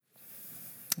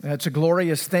It's a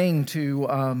glorious thing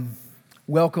to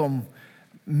welcome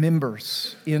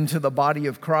members into the body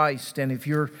of Christ. And if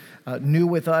you're new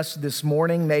with us this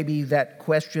morning, maybe that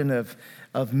question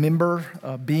of member,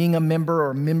 being a member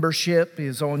or membership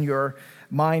is on your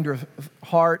mind or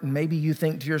heart. And maybe you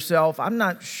think to yourself, I'm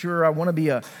not sure I want to be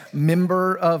a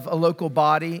member of a local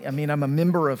body. I mean, I'm a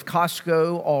member of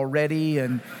Costco already,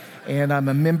 and I'm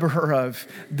a member of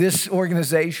this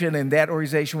organization and that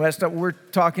organization. Well, that's not what we're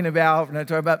talking about. We're not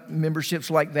talking about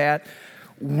memberships like that.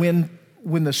 When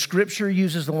the Scripture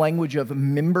uses the language of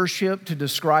membership to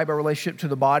describe our relationship to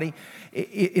the body,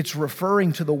 it's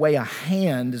referring to the way a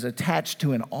hand is attached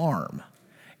to an arm,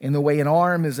 and the way an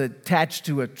arm is attached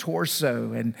to a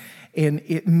torso, and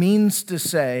it means to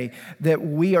say that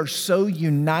we are so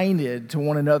united to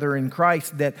one another in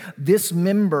Christ that this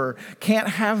member can't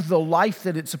have the life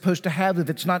that it's supposed to have if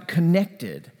it's not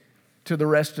connected to the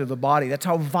rest of the body. That's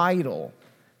how vital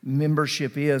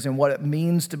membership is and what it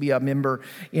means to be a member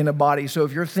in a body. So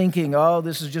if you're thinking, oh,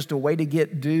 this is just a way to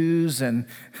get dues and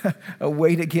a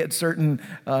way to get certain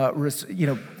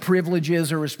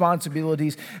privileges or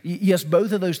responsibilities, yes,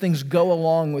 both of those things go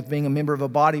along with being a member of a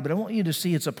body, but I want you to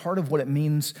see it's a part of what it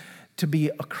means to be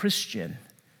a Christian,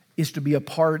 is to be a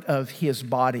part of His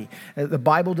body. The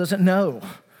Bible doesn't know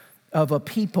of a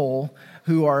people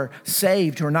who are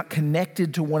saved, who are not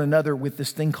connected to one another with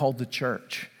this thing called the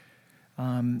church.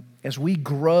 As we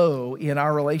grow in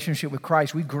our relationship with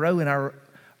Christ, we grow in our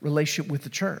relationship with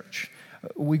the church.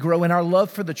 We grow in our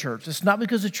love for the church. It's not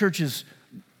because the church is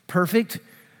perfect.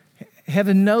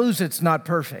 Heaven knows it's not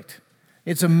perfect.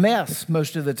 It's a mess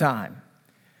most of the time.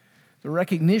 The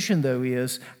recognition, though,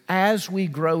 is as we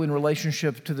grow in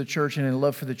relationship to the church and in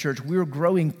love for the church, we're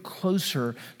growing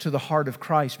closer to the heart of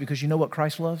Christ, because you know what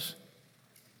Christ loves?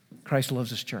 Christ loves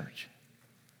His church.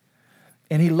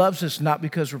 And He loves us not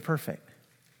because we're perfect.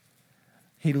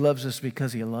 He loves us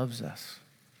because He loves us.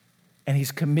 And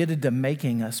He's committed to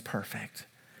making us perfect.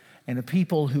 And the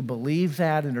people who believe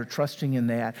that and are trusting in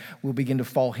that will begin to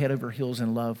fall head over heels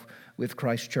in love with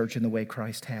Christ's church in the way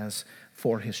Christ has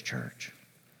for His church.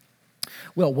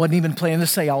 Well, wasn't even planning to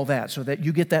say all that so that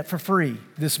you get that for free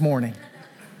this morning.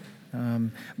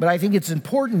 But I think it's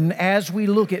important as we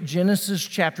look at Genesis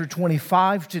chapter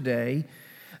 25 today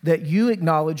that you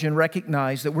acknowledge and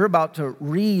recognize that we're about to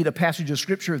read a passage of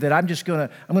Scripture that I'm going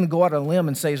to go out on a limb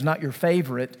and say is not your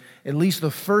favorite, at least the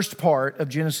first part of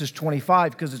Genesis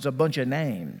 25, because it's a bunch of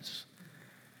names.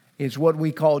 It's what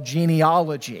we call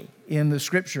genealogy in the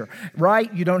Scripture.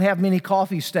 Right? You don't have many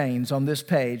coffee stains on this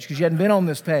page because you hadn't been on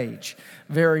this page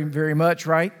very, very much,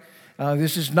 right?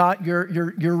 This is not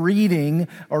your reading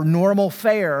or normal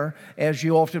fare as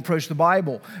you often approach the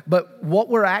Bible. But what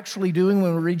we're actually doing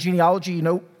when we read genealogy,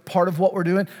 part of what we're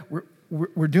doing,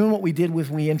 we're doing what we did when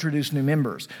we introduced new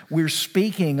members. We're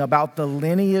speaking about the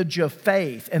lineage of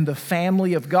faith and the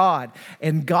family of God.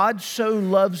 And God so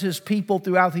loves His people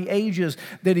throughout the ages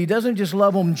that He doesn't just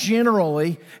love them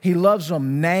generally, He loves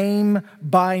them name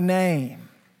by name.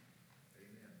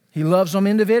 He loves them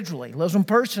individually, He loves them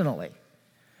personally.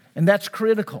 And that's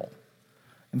critical.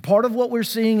 And part of what we're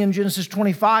seeing in Genesis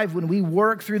 25, when we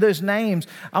work through those names,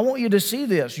 I want you to see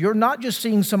this. You're not just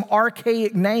seeing some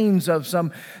archaic names of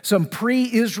some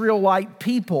pre-Israelite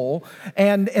people,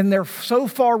 and they're so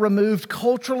far removed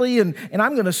culturally, and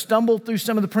I'm going to stumble through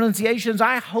some of the pronunciations.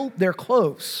 I hope they're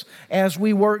close as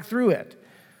we work through it.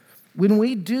 When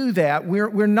we do that,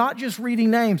 we're not just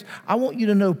reading names. I want you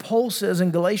to know Paul says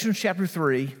in Galatians chapter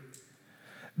 3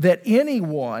 that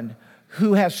anyone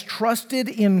who has trusted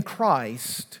in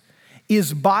Christ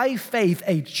is by faith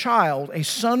a child, a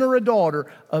son or a daughter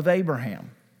of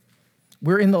Abraham.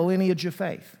 We're in the lineage of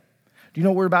faith. Do you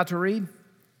know what we're about to read?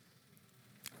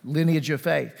 Lineage of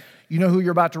faith. You know who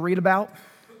you're about to read about?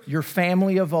 Your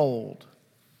family of old.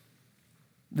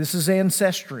 This is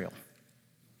ancestral.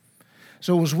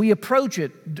 So as we approach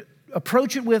it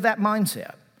with that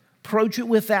mindset. Approach it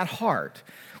with that heart.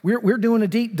 We're doing a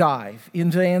deep dive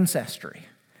into ancestry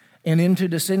and into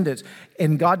descendants.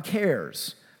 And God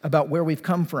cares about where we've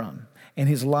come from and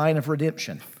His line of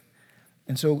redemption.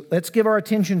 And so let's give our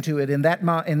attention to it and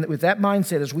with that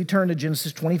mindset as we turn to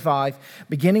Genesis 25,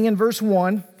 beginning in verse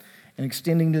 1 and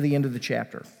extending to the end of the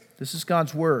chapter. This is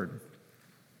God's word.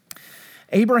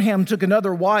 Abraham took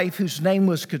another wife whose name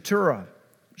was Keturah.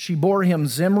 She bore him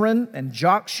Zimran and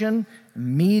Jokshan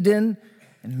and Medan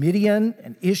and Midian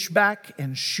and Ishbak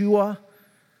and Shua.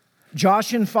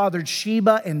 Joshan fathered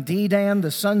Sheba and Dedan.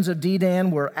 The sons of Dedan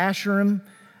were Asherim,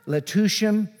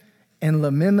 Letushim, and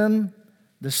Lamimim.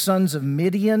 The sons of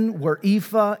Midian were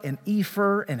Ephah and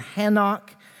Epher and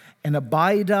Hanok and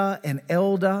Abida and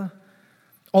Eldah.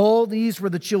 All these were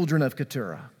the children of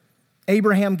Keturah.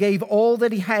 Abraham gave all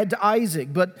that he had to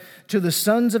Isaac, but to the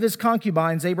sons of his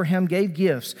concubines Abraham gave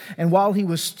gifts. And while he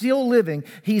was still living,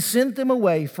 he sent them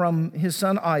away from his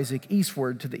son Isaac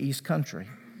eastward to the east country.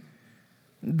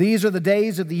 These are the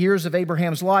days of the years of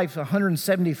Abraham's life,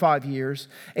 175 years.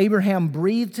 Abraham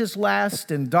breathed his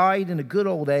last and died in a good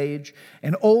old age,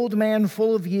 an old man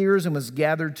full of years, and was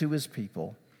gathered to his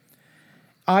people.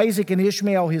 Isaac and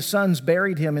Ishmael, his sons,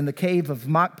 buried him in the cave of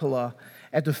Machpelah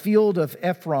at the field of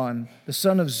Ephron, the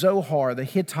son of Zohar, the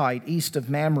Hittite, east of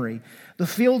Mamre, the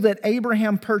field that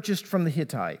Abraham purchased from the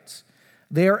Hittites.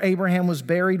 There Abraham was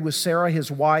buried with Sarah,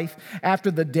 his wife.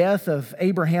 After the death of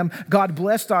Abraham, God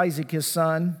blessed Isaac, his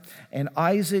son, and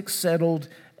Isaac settled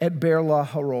at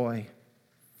Beer-lahai-roi.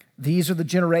 These are the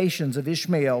generations of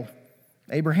Ishmael,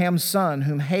 Abraham's son,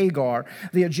 whom Hagar,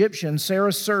 the Egyptian,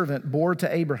 Sarah's servant, bore to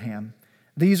Abraham.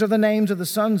 These are the names of the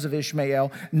sons of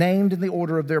Ishmael, named in the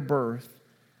order of their birth: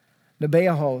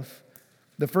 Nebaioth,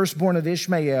 the firstborn of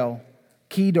Ishmael,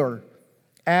 Kedar,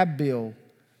 Abbil,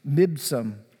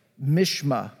 Mibsam,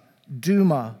 Mishma,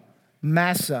 Duma,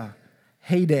 Massa,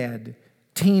 Hadad,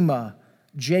 Tema,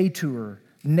 Jetur,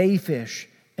 Naphish,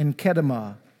 and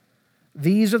Kedemah.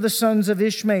 These are the sons of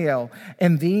Ishmael,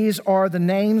 and these are the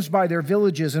names by their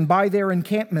villages and by their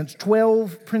encampments,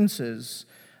 12 princes,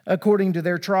 according to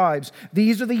their tribes.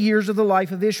 These are the years of the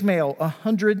life of Ishmael,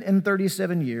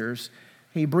 137 years.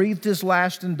 He breathed his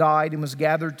last and died and was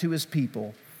gathered to his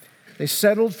people. They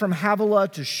settled from Havilah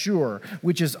to Shur,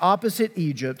 which is opposite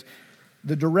Egypt,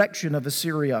 the direction of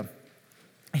Assyria.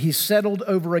 He settled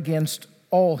over against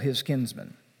all his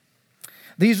kinsmen.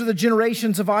 These are the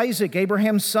generations of Isaac,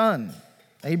 Abraham's son.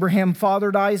 Abraham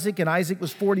fathered Isaac, and Isaac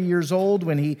was 40 years old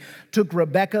when he took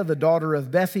Rebekah, the daughter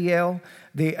of Bethuel,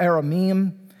 the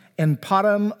Aramean, and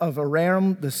Padam of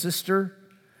Aram, the sister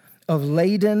of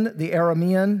Ladan, the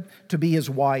Aramean, to be his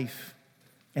wife.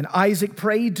 And Isaac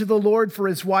prayed to the Lord for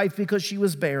his wife because she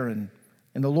was barren.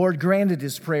 And the Lord granted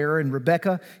his prayer, and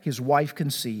Rebekah, his wife,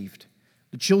 conceived.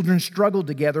 The children struggled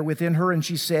together within her, and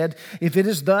she said, "If it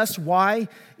is thus, why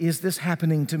is this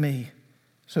happening to me?"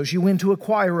 So she went to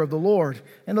inquire of the Lord,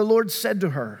 and the Lord said to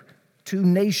her, "Two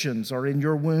nations are in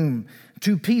your womb,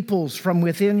 two peoples from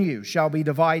within you shall be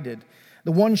divided.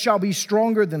 The one shall be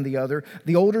stronger than the other,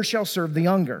 the older shall serve the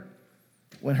younger."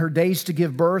 When her days to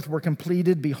give birth were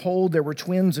completed, behold, there were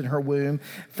twins in her womb.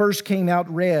 First came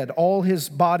out red, all his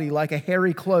body like a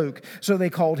hairy cloak, so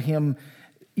they called him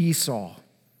Esau.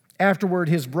 Afterward,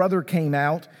 his brother came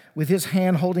out with his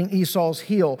hand holding Esau's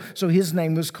heel, so his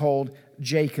name was called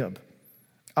Jacob.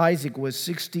 Isaac was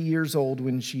 60 years old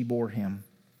when she bore him.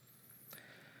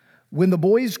 When the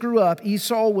boys grew up,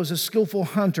 Esau was a skillful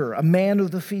hunter, a man of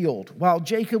the field, while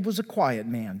Jacob was a quiet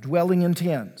man, dwelling in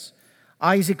tents.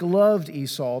 Isaac loved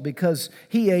Esau because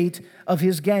he ate of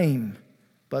his game,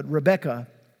 but Rebekah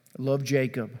loved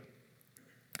Jacob.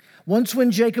 Once when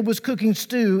Jacob was cooking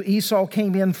stew, Esau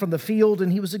came in from the field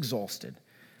and he was exhausted.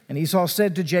 And Esau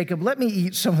said to Jacob, "Let me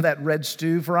eat some of that red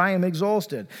stew, for I am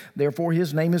exhausted." Therefore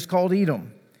his name is called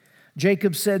Edom.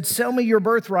 Jacob said, "Sell me your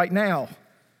birthright now."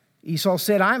 Esau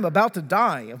said, "I am about to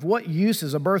die. Of what use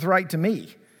is a birthright to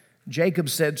me?" Jacob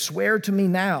said, "Swear to me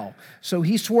now." So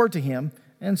he swore to him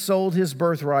and sold his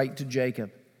birthright to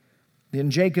Jacob. Then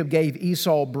Jacob gave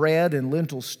Esau bread and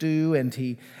lentil stew, and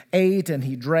he ate and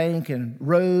he drank and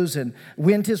rose and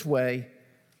went his way.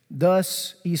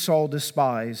 Thus Esau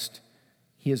despised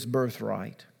his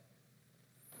birthright.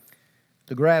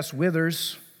 The grass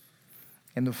withers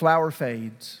and the flower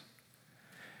fades,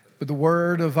 but the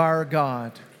word of our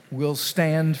God will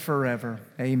stand forever.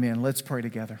 Amen. Let's pray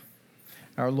together.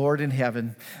 Our Lord in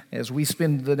heaven, as we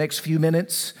spend the next few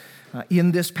minutes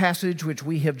in this passage which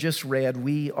we have just read,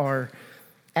 we are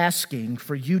asking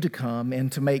for you to come and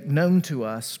to make known to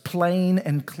us, plain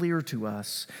and clear to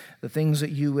us, the things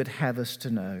that you would have us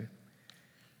to know.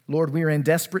 Lord, we are in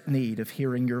desperate need of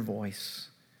hearing your voice,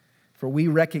 for we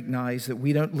recognize that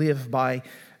we don't live by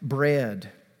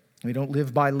bread. We don't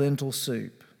live by lentil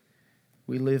soup.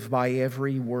 We live by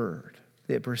every word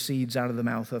that proceeds out of the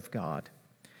mouth of God.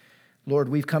 Lord,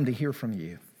 we've come to hear from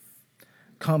you.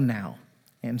 Come now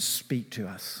and speak to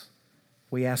us.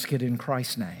 We ask it in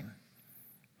Christ's name.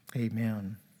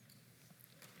 Amen.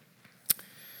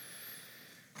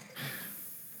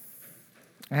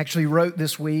 I actually wrote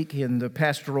this week in the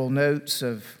pastoral notes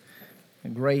of a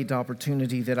great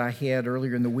opportunity that I had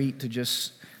earlier in the week to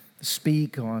just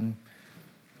speak on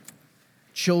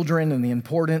children and the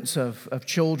importance of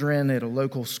children at a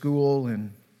local school,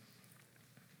 and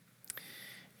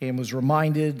was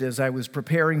reminded as I was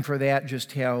preparing for that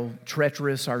just how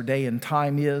treacherous our day and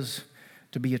time is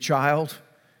to be a child.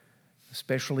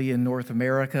 especially in North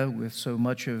America with so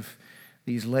much of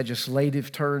these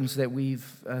legislative turns that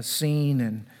we've seen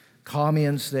and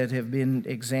comments that have been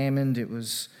examined. It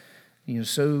was, been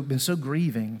so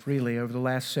grieving, really, over the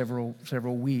last several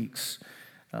weeks,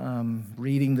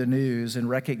 reading the news and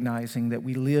recognizing that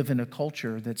we live in a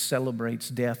culture that celebrates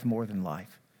death more than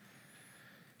life.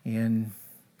 And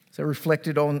so I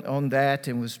reflected on that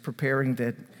and was preparing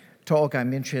that talk. I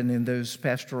mentioned in those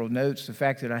pastoral notes the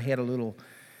fact that I had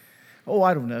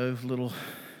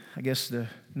I guess the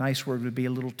nice word would be a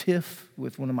little tiff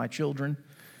with one of my children.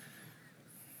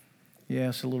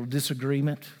 Yes, a little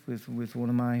disagreement with one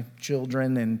of my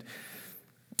children, and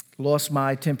lost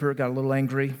my temper, got a little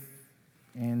angry,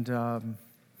 and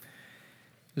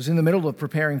was in the middle of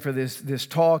preparing for this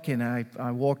talk, and I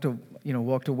walked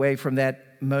away from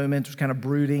that moment. Was kind of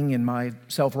brooding in my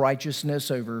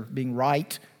self-righteousness over being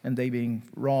right and they being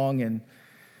wrong, and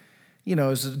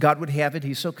as God would have it,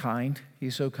 He's so kind.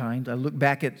 He's so kind. I look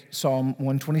back at Psalm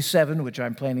 127, which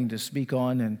I'm planning to speak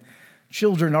on, and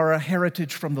children are a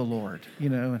heritage from the Lord,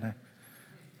 and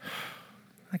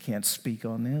I can't speak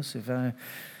on this.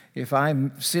 If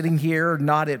I'm sitting here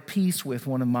not at peace with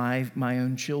one of my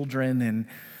own children, and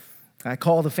I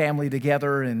call the family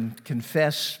together and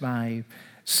confess my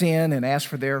sin and ask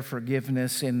for their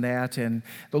forgiveness in that, and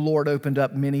the Lord opened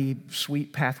up many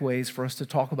sweet pathways for us to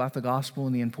talk about the gospel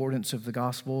and the importance of the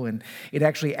gospel, and it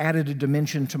actually added a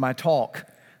dimension to my talk.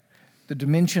 The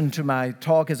dimension to my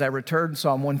talk as I returned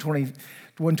Psalm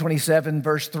 127,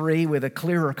 verse 3, with a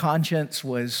clearer conscience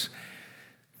was,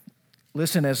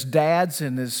 listen, as dads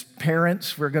and as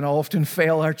parents, we're going to often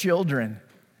fail our children.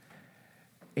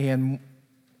 And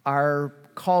our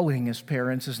calling as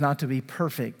parents is not to be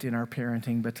perfect in our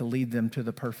parenting, but to lead them to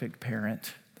the perfect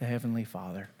parent, the Heavenly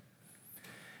Father.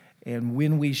 And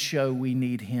when we show we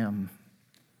need Him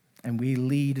and we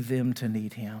lead them to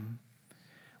need Him,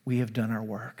 we have done our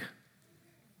work.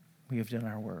 We have done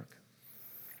our work.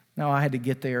 Now, I had to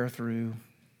get there through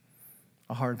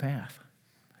a hard path,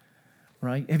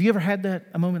 right? Have you ever had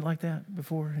a moment like that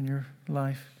before in your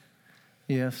life?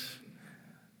 Yes.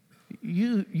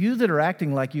 You that are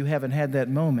acting like you haven't had that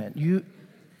moment, you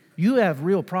have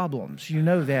real problems. You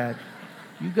know that.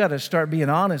 You've got to start being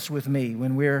honest with me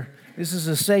when this is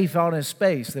a safe, honest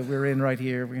space that we're in right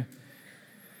here.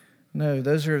 No,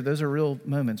 those are real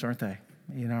moments, aren't they,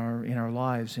 in our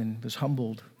lives, and was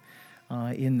humbled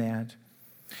in that.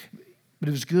 But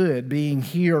it was good being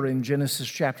here in Genesis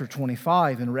chapter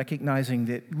 25 and recognizing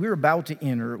that we're about to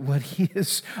enter what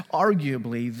is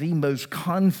arguably the most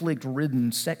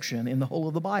conflict-ridden section in the whole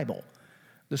of the Bible,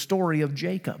 the story of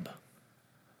Jacob.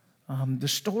 The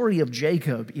story of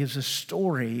Jacob is a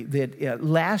story that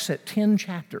lasts at 10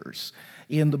 chapters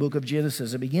in the book of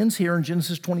Genesis. It begins here in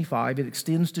Genesis 25. It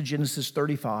extends to Genesis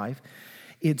 35.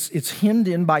 It's hemmed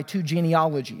in by two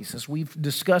genealogies. As we've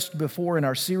discussed before in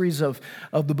our series of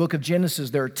the book of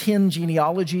Genesis, there are 10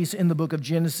 genealogies in the book of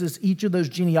Genesis. Each of those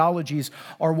genealogies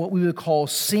are what we would call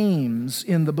seams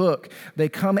in the book. They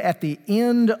come at the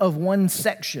end of one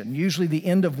section, usually the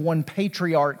end of one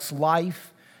patriarch's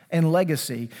life and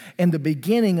legacy, and the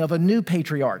beginning of a new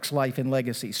patriarch's life and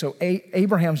legacy. So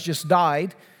Abraham's just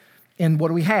died, and what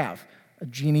do we have? A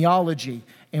genealogy.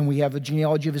 And we have the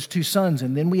genealogy of his two sons.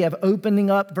 And then we have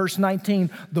opening up, verse 19,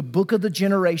 the book of the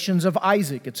generations of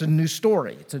Isaac. It's a new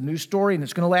story. It's a new story, and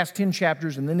it's going to last 10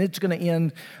 chapters, and then it's going to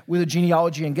end with a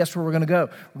genealogy. And guess where we're going to go?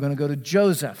 We're going to go to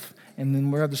Joseph. And then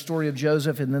we'll have the story of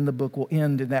Joseph, and then the book will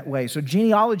end in that way. So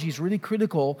genealogy is really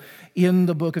critical in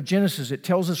the book of Genesis. It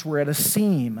tells us we're at a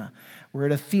seam. We're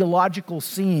at a theological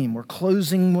seam. We're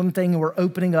closing one thing, and we're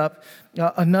opening up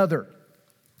another.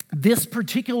 This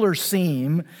particular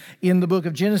seam in the book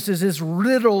of Genesis is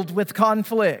riddled with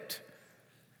conflict.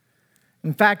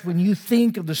 In fact, when you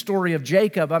think of the story of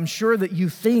Jacob, I'm sure that you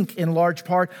think in large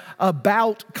part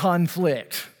about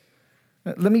conflict.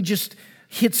 Let me just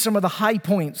hit some of the high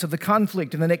points of the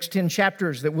conflict in the next 10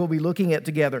 chapters that we'll be looking at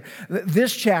together.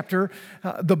 This chapter,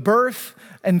 the birth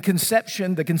and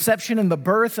conception, the conception and the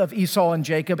birth of Esau and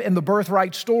Jacob, and the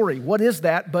birthright story. What is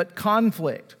that but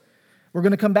conflict? We're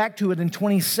going to come back to it in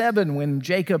 27 when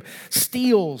Jacob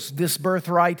steals this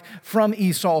birthright from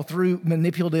Esau through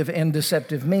manipulative and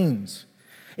deceptive means.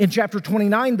 In chapter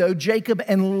 29, though, Jacob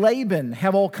and Laban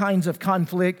have all kinds of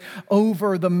conflict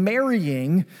over the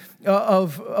marrying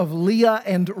of Leah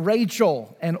and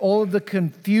Rachel and all of the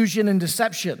confusion and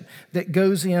deception that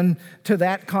goes into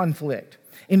that conflict.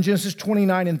 In Genesis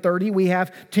 29 and 30, we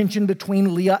have tension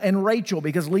between Leah and Rachel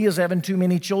because Leah's having too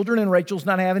many children and Rachel's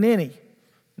not having any.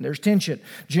 There's tension.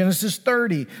 Genesis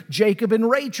 30, Jacob and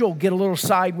Rachel get a little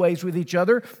sideways with each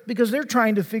other because they're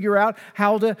trying to figure out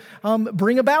how to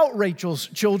bring about Rachel's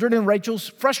children, and Rachel's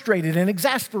frustrated and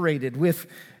exasperated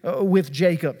with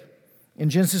Jacob. In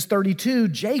Genesis 32,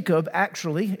 Jacob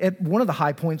actually, at one of the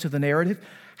high points of the narrative,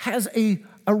 has a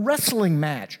wrestling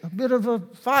match, a bit of a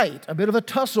fight, a bit of a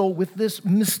tussle with this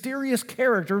mysterious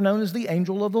character known as the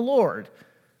angel of the Lord.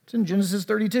 It's in Genesis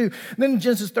 32. And then in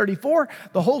Genesis 34,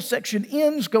 the whole section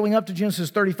ends going up to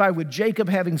Genesis 35 with Jacob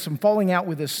having some falling out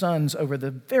with his sons over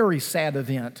the very sad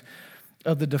event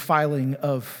of the defiling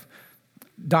of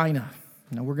Dinah.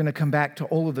 Now, we're going to come back to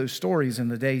all of those stories in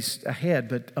the days ahead,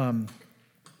 but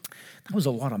that was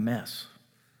a lot of mess.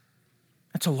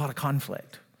 That's a lot of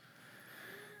conflict.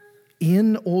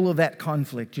 In all of that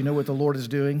conflict, you know what the Lord is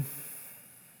doing?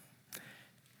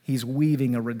 He's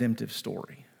weaving a redemptive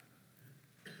story.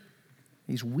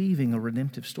 He's weaving a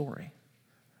redemptive story.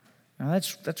 Now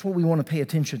that's what we want to pay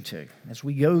attention to as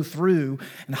we go through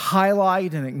and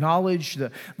highlight and acknowledge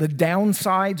the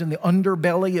downsides and the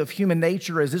underbelly of human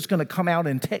nature as it's going to come out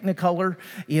in technicolor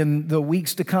in the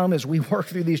weeks to come as we work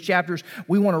through these chapters.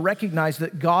 We want to recognize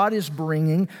that God is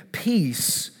bringing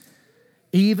peace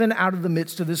even out of the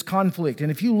midst of this conflict.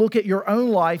 And if you look at your own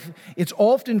life, it's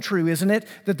often true, isn't it,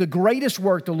 that the greatest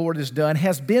work the Lord has done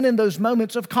has been in those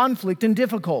moments of conflict and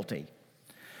difficulty.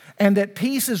 And that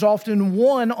peace is often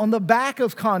won on the back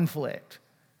of conflict.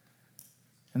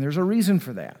 And there's a reason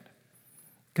for that.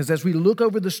 Because as we look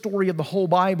over the story of the whole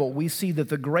Bible, we see that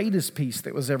the greatest peace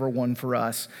that was ever won for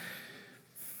us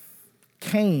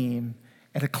came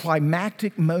at a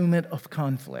climactic moment of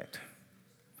conflict.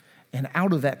 And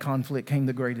out of that conflict came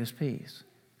the greatest peace.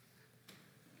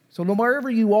 So wherever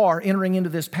you are entering into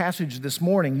this passage this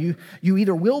morning, you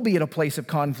either will be at a place of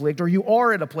conflict or you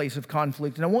are at a place of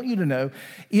conflict. And I want you to know,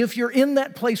 if you're in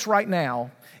that place right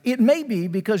now, it may be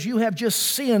because you have just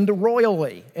sinned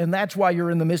royally, and that's why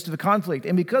you're in the midst of a conflict.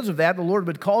 And because of that, the Lord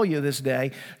would call you this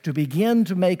day to begin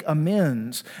to make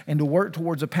amends and to work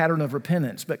towards a pattern of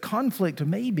repentance. But conflict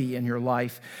may be in your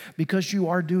life because you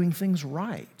are doing things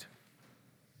right.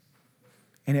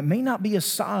 And it may not be a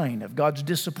sign of God's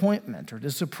disappointment or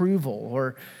disapproval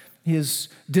or his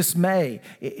dismay.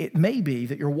 It may be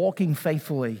that you're walking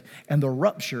faithfully and the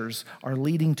ruptures are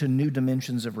leading to new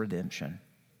dimensions of redemption.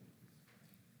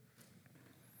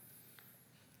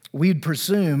 We'd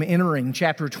presume entering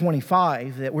chapter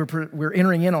 25 that we're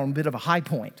entering in on a bit of a high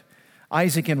point.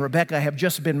 Isaac and Rebekah have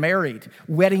just been married.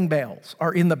 Wedding bells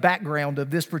are in the background of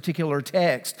this particular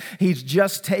text. He's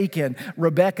just taken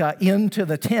Rebekah into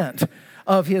the tent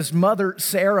of his mother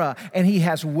Sarah, and he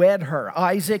has wed her.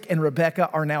 Isaac and Rebekah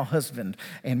are now husband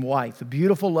and wife. The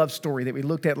beautiful love story that we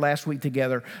looked at last week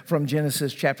together from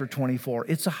Genesis chapter 24.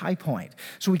 It's a high point.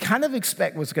 So we kind of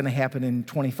expect what's going to happen in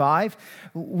 25.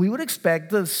 We would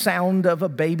expect the sound of a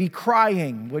baby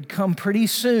crying would come pretty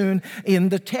soon in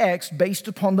the text based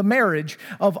upon the marriage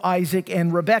of Isaac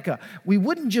and Rebekah. We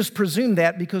wouldn't just presume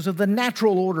that because of the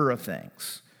natural order of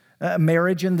things,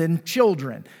 marriage and then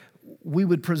children. We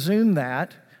would presume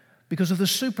that because of the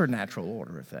supernatural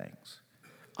order of things.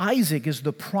 Isaac is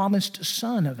the promised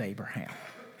son of Abraham.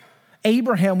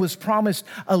 Abraham was promised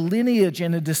a lineage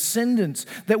and a descendants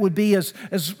that would be as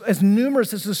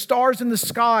numerous as the stars in the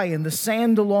sky and the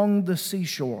sand along the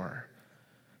seashore.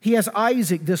 He has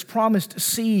Isaac, this promised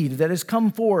seed that has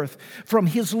come forth from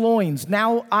his loins.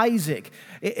 Now Isaac,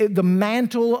 the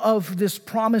mantle of this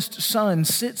promised son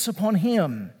sits upon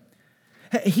him.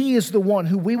 He is the one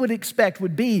who we would expect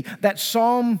would be that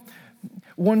Psalm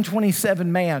 127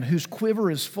 man whose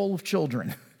quiver is full of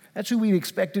children. That's who we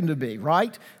expect him to be,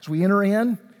 right? As we enter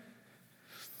in,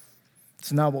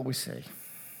 it's not what we see.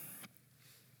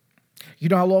 You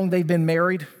know how long they've been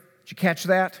married? Did you catch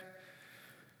that?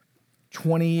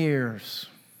 20 years.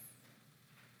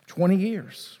 20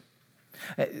 years.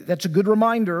 That's a good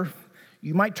reminder.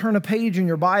 You might turn a page in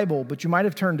your Bible, but you might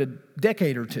have turned a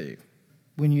decade or two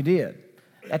when you did.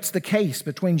 That's the case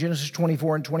between Genesis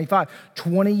 24 and 25.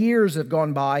 20 years have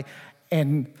gone by,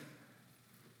 and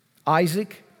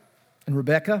Isaac and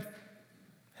Rebekah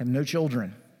have no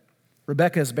children.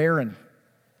 Rebekah is barren.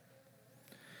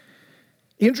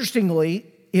 Interestingly,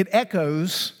 it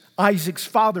echoes Isaac's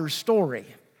father's story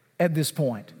at this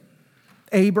point.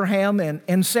 Abraham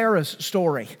and Sarah's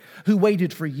story, who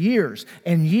waited for years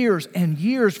and years and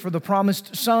years for the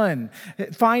promised son.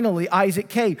 Finally, Isaac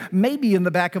came, maybe in the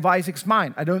back of Isaac's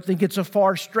mind. I don't think it's a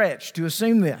far stretch to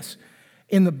assume this.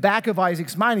 In the back of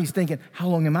Isaac's mind, he's thinking, how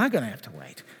long am I going to have to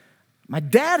wait? My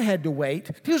dad had to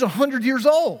wait. He was 100 years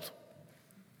old.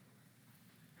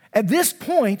 At this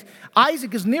point,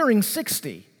 Isaac is nearing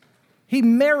 60. He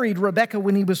married Rebekah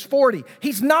when he was 40.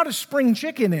 He's not a spring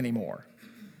chicken anymore.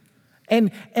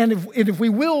 And if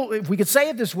we could say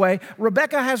it this way,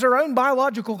 Rebekah has her own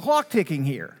biological clock ticking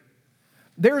here.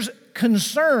 There's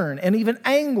concern and even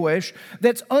anguish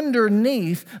that's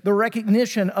underneath the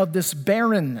recognition of this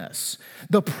barrenness.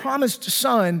 The promised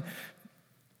son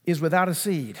is without a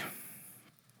seed.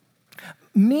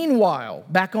 Meanwhile,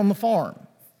 back on the farm,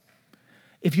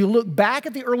 if you look back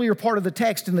at the earlier part of the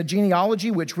text in the genealogy,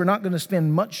 which we're not going to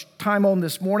spend much time on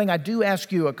this morning, I do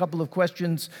ask you a couple of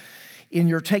questions in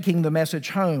your taking the message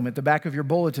home at the back of your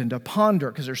bulletin to ponder,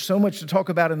 because there's so much to talk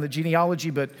about in the genealogy,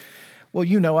 but, well,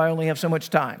 you know I only have so much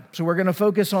time. So we're going to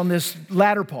focus on this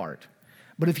latter part.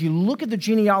 But if you look at the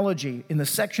genealogy in the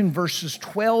section verses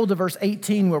 12 to verse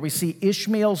 18 where we see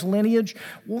Ishmael's lineage,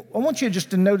 I want you just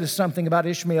to notice something about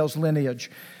Ishmael's lineage.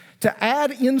 To add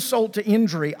insult to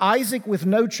injury, Isaac with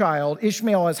no child,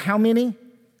 Ishmael has how many?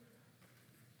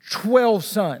 12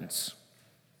 sons.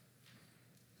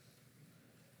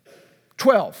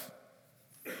 12.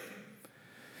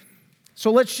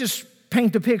 So let's just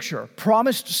paint the picture.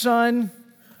 Promised son,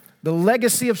 the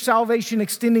legacy of salvation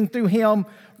extending through him.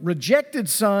 Rejected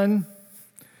son,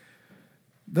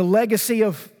 the legacy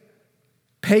of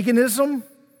paganism,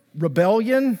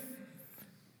 rebellion.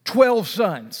 12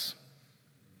 sons.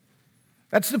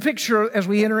 That's the picture as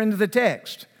we enter into the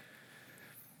text.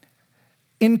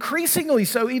 Increasingly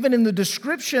so, even in the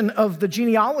description of the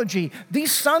genealogy,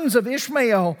 these sons of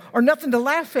Ishmael are nothing to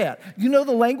laugh at. You know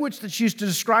the language that's used to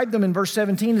describe them in verse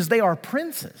 17 is they are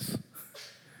princes.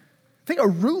 They are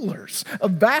rulers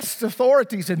of vast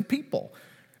authorities and people.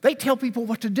 They tell people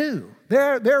what to do.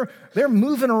 They're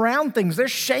moving around things. They're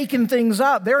shaking things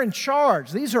up. They're in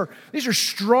charge. These are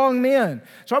strong men.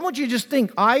 So I want you to just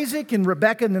think Isaac and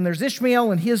Rebekah, and then there's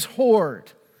Ishmael and his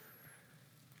horde.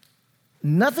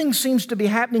 Nothing seems to be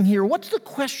happening here. What's the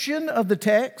question of the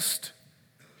text?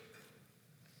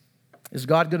 Is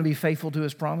God going to be faithful to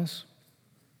his promise?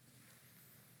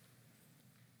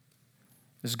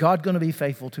 Is God going to be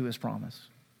faithful to his promise?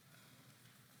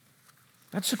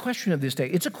 That's the question of this day.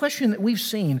 It's a question that we've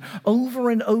seen over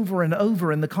and over and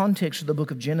over in the context of the book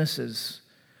of Genesis.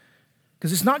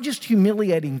 Because it's not just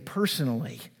humiliating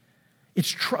personally, it's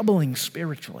troubling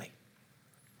spiritually.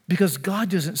 Because God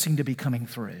doesn't seem to be coming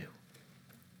through.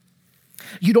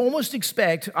 You'd almost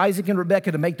expect Isaac and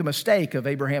Rebekah to make the mistake of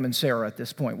Abraham and Sarah at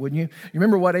this point, wouldn't you? You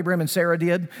remember what Abraham and Sarah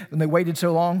did when they waited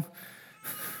so long?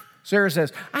 Sarah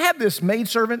says, I have this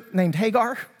maidservant named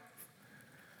Hagar.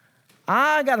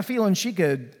 I got a feeling she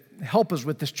could help us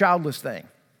with this childless thing.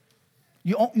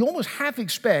 You almost half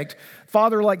expect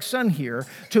father like son here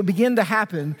to begin to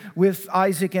happen with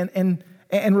Isaac and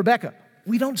Rebekah.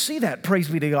 We don't see that, praise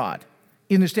be to God,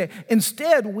 in this day.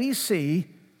 Instead, we see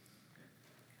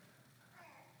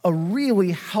a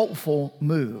really helpful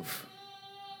move.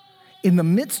 In the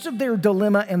midst of their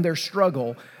dilemma and their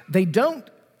struggle, they don't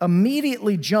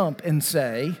immediately jump and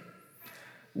say,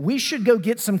 we should go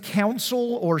get some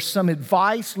counsel or some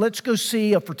advice. Let's go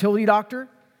see a fertility doctor,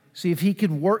 see if he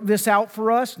can work this out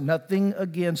for us. Nothing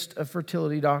against a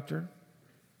fertility doctor.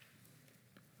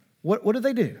 What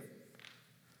do?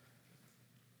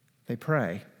 They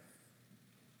pray.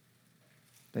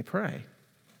 They pray.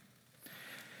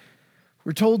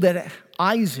 We're told that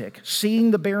Isaac,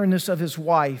 seeing the barrenness of his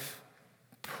wife,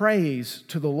 prays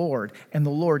to the Lord, and the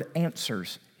Lord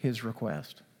answers his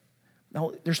request.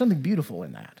 Now, there's something beautiful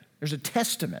in that. There's a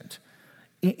testament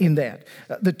in that.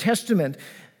 The testament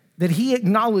that he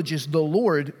acknowledges the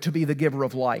Lord to be the giver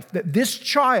of life. That this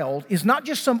child is not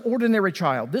just some ordinary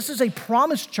child. This is a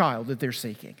promised child that they're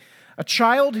seeking. A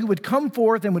child who would come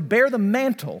forth and would bear the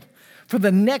mantle for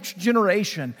the next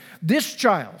generation. This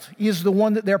child is the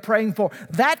one that they're praying for.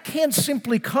 That can't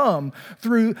simply come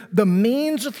through the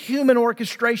means of human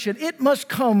orchestration. It must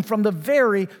come from the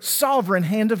very sovereign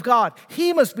hand of God.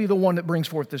 He must be the one that brings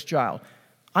forth this child.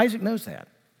 Isaac knows that.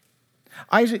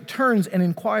 Isaac turns and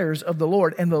inquires of the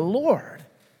Lord, and the Lord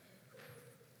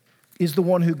is the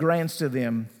one who grants to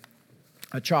them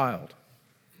a child.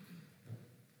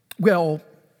 Well,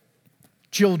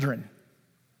 children.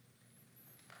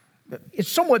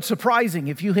 It's somewhat surprising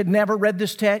if you had never read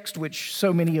this text, which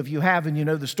so many of you have, and you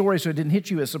know the story, so it didn't hit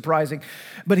you as surprising.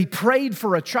 But he prayed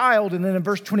for a child, and then in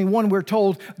verse 21, we're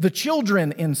told the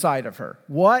children inside of her.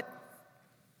 What?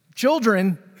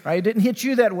 Children, right? It didn't hit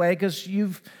you that way because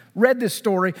you've read this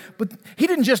story. But he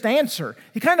didn't just answer.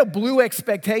 He kind of blew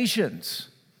expectations.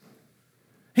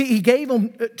 He gave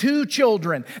them 2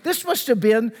 children. This must have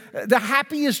been the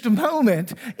happiest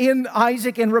moment in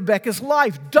Isaac and Rebekah's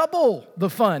life. Double the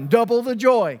fun, double the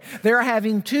joy. They're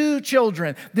having 2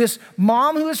 children. This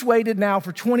mom who has waited now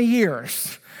for 20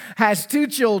 years has 2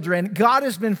 children. God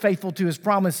has been faithful to his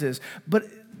promises. But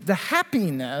the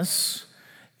happiness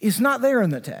is not there in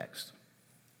the text.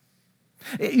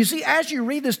 You see, as you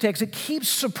read this text, it keeps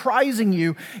surprising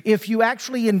you if you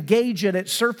actually engage it at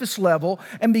surface level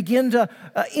and begin to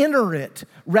enter it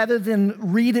rather than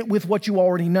read it with what you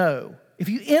already know. If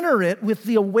you enter it with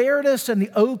the awareness and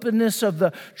the openness of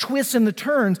the twists and the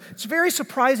turns, it's very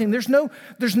surprising. There's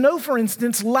no, for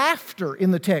instance, laughter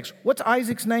in the text. What's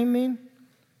Isaac's name mean?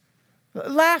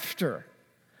 Laughter.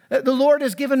 The Lord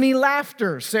has given me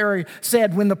laughter, Sarah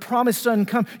said when the promised son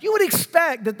comes. You would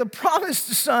expect that the promised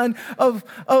son of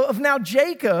now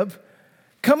Jacob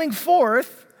coming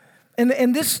forth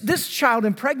and this child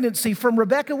in pregnancy from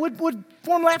Rebekah would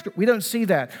form laughter. We don't see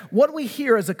that. What we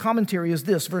hear as a commentary is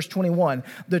this, verse 21.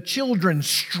 The children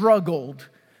struggled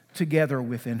together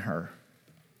within her.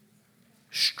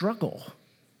 Struggle,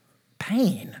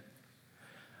 pain,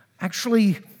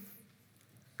 actually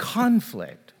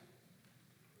conflict.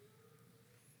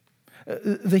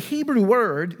 The Hebrew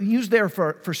word used there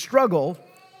for struggle,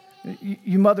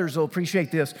 you mothers will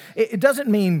appreciate this. It doesn't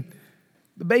mean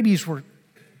the babies were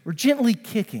gently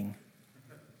kicking.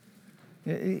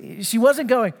 She wasn't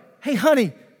going, hey,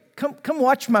 honey, come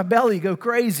watch my belly go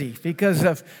crazy because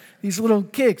of these little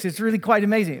kicks. It's really quite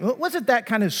amazing. It wasn't that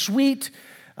kind of sweet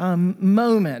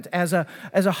moment as a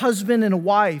husband and a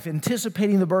wife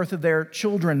anticipating the birth of their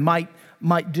children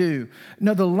might do.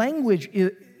 No, the language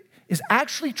is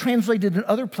actually translated in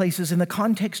other places in the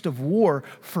context of war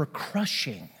for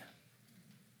crushing.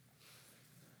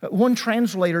 One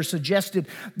translator suggested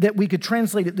that we could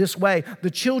translate it this way: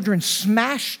 the children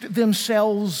smashed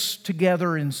themselves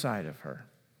together inside of her.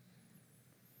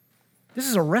 This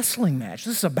is a wrestling match.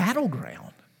 This is a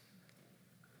battleground.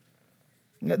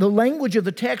 The language of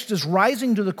the text is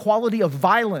rising to the quality of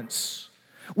violence.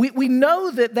 We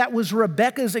know that was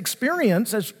Rebekah's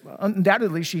experience, as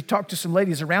undoubtedly she talked to some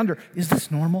ladies around her. Is this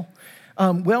normal?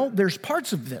 Well, there's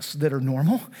parts of this that are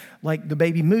normal, like the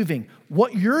baby moving.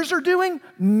 What yours are doing?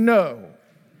 No.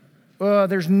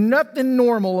 There's nothing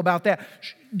normal about that.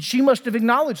 She must have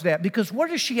acknowledged that, because where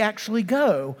does she actually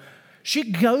go?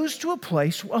 She goes to a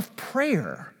place of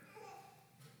prayer.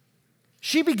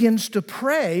 She begins to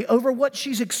pray over what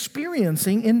she's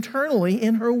experiencing internally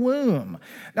in her womb.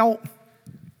 Now,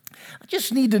 I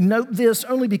just need to note this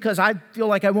only because I feel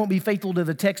like I won't be faithful to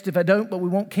the text if I don't, but we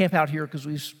won't camp out here because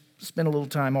we've spent a little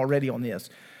time already on this.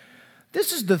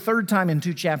 This is the 3rd time in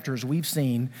 2 chapters we've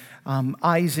seen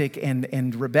Isaac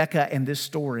and Rebekah and this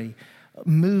story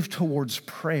move towards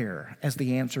prayer as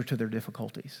the answer to their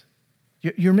difficulties.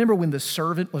 You remember when the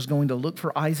servant was going to look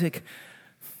for Isaac,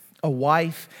 a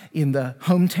wife in the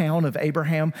hometown of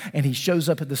Abraham, and he shows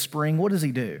up at the spring? What does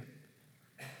he do?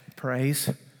 He prays.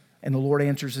 And the Lord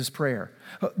answers his prayer.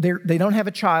 They don't have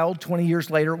a child. 20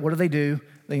 years later, what do?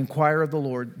 They inquire of the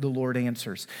Lord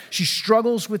answers. She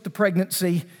struggles with the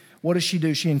pregnancy. What does she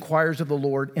do? She inquires of the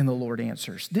Lord, and the Lord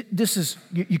answers. This is,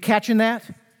 you catching that?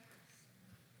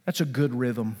 That's a good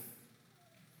rhythm.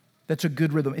 That's a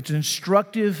good rhythm. It's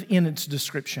instructive in its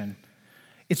description.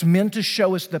 It's meant to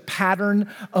show us the pattern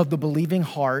of the believing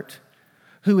heart,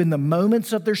 who in the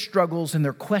moments of their struggles and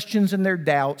their questions and their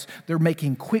doubts, they're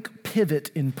making quick pivot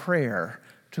in prayer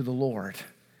to the Lord.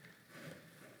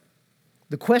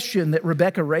 The question that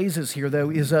Rebekah raises here, though,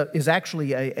 is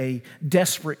actually a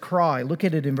desperate cry. Look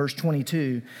at it in verse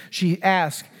 22. She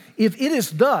asks, if it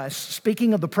is thus,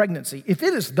 speaking of the pregnancy, if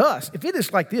it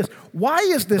is like this, why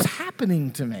is this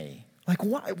happening to me? Like,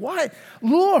 why?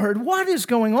 Lord, what is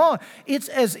going on? It's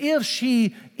as if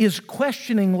she is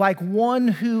questioning like one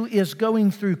who is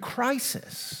going through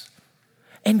crisis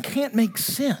and can't make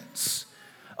sense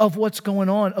of what's going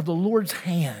on, of the Lord's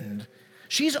hand.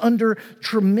 She's under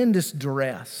tremendous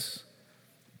duress.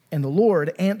 And the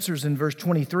Lord answers in verse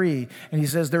 23, and he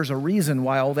says, there's a reason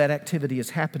why all that activity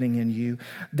is happening in you.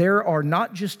 There are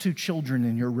not just 2 children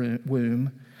in your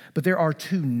womb, but there are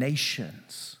 2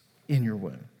 nations in your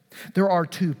womb. There are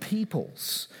 2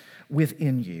 peoples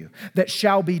within you that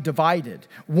shall be divided.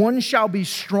 One shall be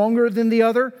stronger than the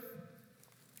other,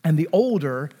 and the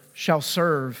older shall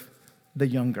serve the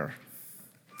younger.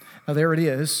 Now there it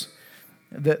is,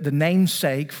 the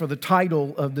namesake for the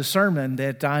title of the sermon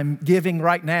that I'm giving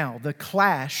right now. The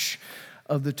clash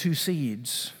of the 2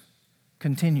 seeds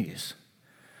continues.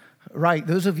 Right,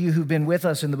 those of you who've been with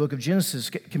us in the book of Genesis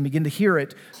can begin to hear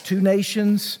it. 2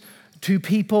 nations, Two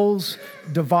peoples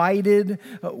divided,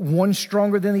 one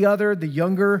stronger than the other, the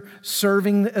younger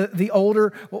serving the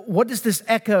older. What does this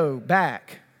echo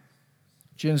back?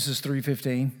 Genesis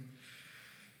 3:15.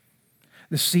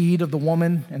 The seed of the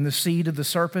woman and the seed of the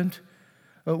serpent.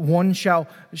 One shall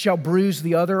bruise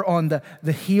the other on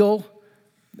the heel.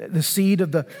 The seed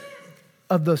of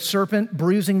the serpent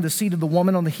bruising the seed of the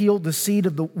woman on the heel, the seed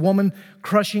of the woman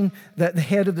crushing the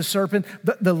head of the serpent.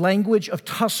 The language of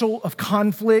tussle, of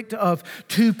conflict, of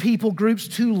two people groups,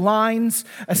 two lines,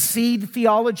 a seed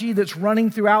theology that's running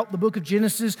throughout the book of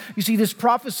Genesis. You see, this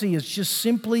prophecy is just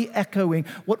simply echoing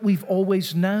what we've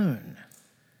always known.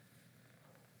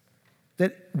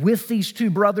 That with these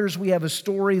two brothers, we have a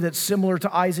story that's similar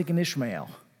to Isaac and Ishmael.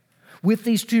 With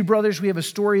these two brothers, we have a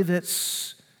story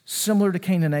that's similar to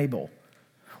Cain and Abel.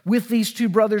 With these two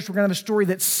brothers, we're going to have a story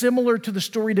that's similar to the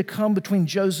story to come between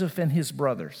Joseph and his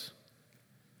brothers.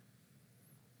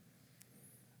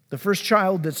 The first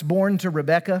child that's born to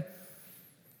Rebekah,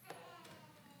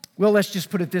 well, let's just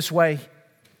put it this way.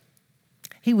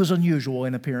 He was unusual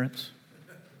in appearance.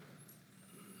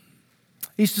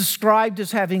 He's described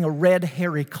as having a red,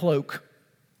 hairy cloak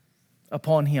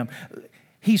upon him.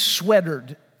 He's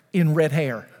sweatered in red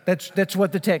hair. That's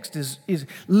what the text is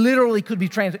literally could be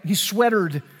translated. He's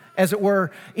sweatered, as it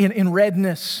were, in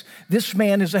redness. This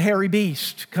man is a hairy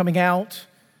beast coming out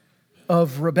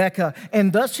of Rebekah.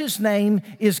 And thus his name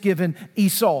is given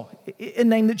Esau, a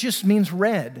name that just means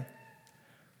red.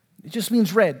 It just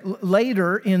means red.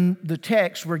 Later in the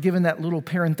text, we're given that little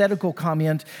parenthetical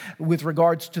comment with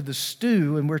regards to the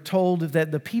stew, and we're told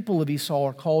that the people of Esau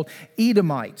are called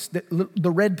Edomites,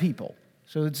 the red people.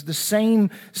 So it's the same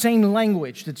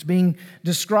language that's being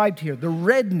described here. The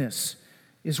redness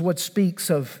is what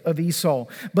speaks of Esau.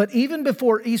 But even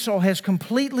before Esau has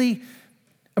completely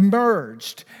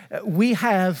emerged, we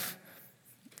have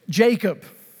Jacob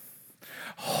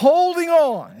holding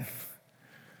on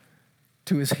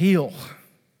to his heel,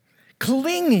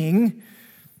 clinging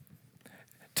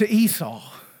to Esau.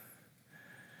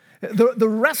 The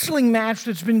wrestling match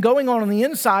that's been going on the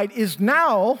inside is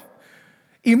now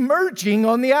emerging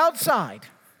on the outside.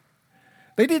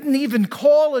 They didn't even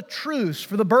call a truce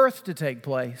for the birth to take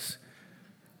place.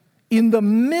 In the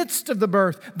midst of the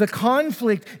birth, the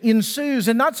conflict ensues.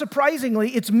 And not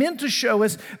surprisingly, it's meant to show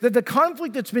us that the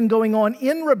conflict that's been going on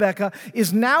in Rebekah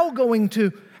is now going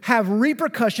to have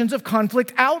repercussions of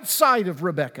conflict outside of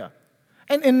Rebekah.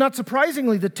 And not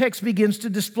surprisingly, the text begins to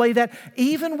display that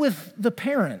even with the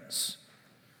parents.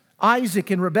 Isaac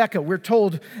and Rebekah, we're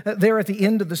told there at the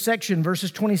end of the section,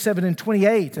 verses 27 and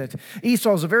 28, that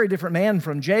Esau is a very different man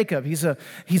from Jacob. He's a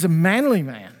manly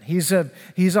man. He's a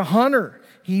hunter.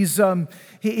 He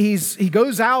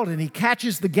goes out and he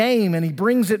catches the game and he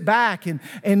brings it back. And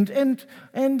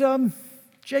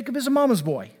Jacob is a mama's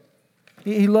boy.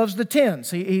 He loves the tents.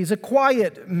 He's a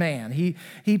quiet man.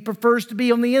 He prefers to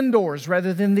be on the indoors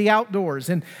rather than the outdoors.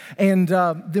 And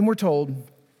then we're told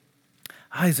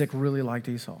Isaac really liked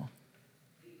Esau.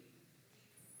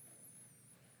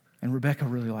 And Rebekah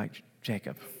really liked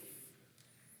Jacob.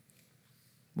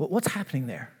 Well, what's happening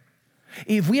there?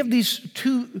 If we have these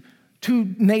two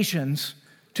nations,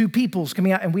 two peoples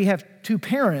coming out, and we have two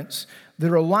parents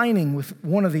that are aligning with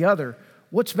one or the other,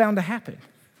 what's bound to happen?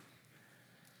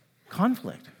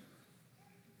 Conflict.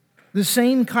 The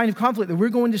same kind of conflict that we're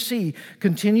going to see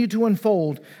continue to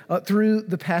unfold through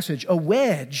the passage. A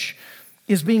wedge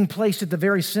is being placed at the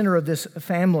very center of this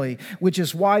family, which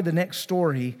is why the next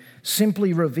story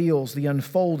simply reveals the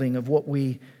unfolding of what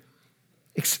we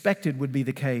expected would be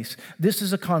the case. This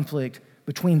is a conflict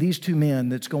between these two men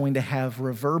that's going to have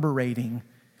reverberating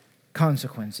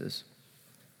consequences.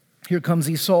 Here comes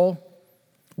Esau,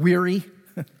 weary,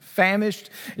 famished.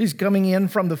 He's coming in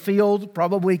from the field,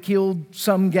 probably killed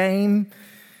some game.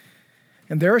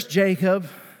 And there's Jacob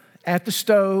at the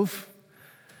stove,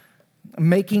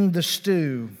 making the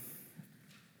stew.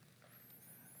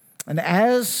 And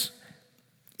as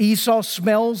Esau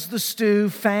smells the stew,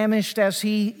 famished as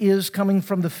he is coming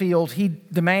from the field, he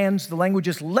demands, the language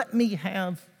is, let me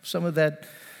have some of that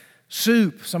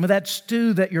soup, some of that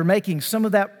stew that you're making. Some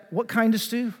of that, what kind of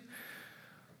stew?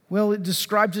 Well, it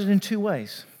describes it in two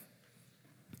ways.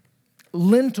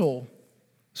 Lentil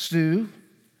stew,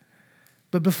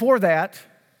 but before that,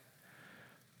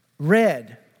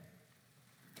 red.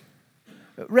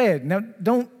 Now,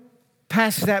 don't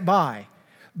pass that by.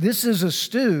 This is a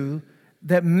stew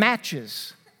that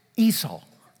matches Esau.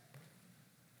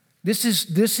 This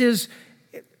is,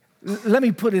 let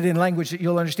me put it in language that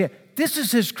you'll understand. This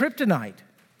is his kryptonite.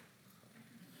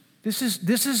 This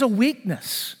is a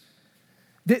weakness.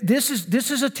 This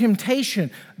is a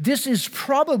temptation. This is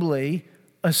probably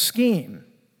a scheme,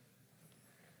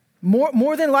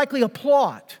 more than likely a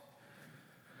plot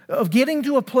of getting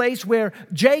to a place where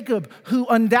Jacob, who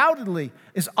undoubtedly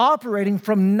is operating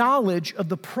from knowledge of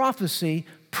the prophecy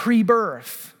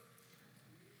pre-birth.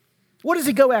 What does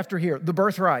he go after here? The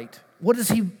birthright.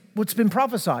 What's been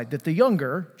prophesied? That the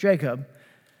younger, Jacob,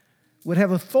 would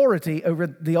have authority over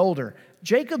the older.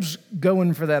 Jacob's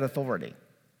going for that authority.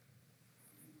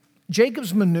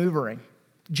 Jacob's maneuvering.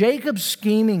 Jacob's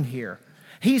scheming here.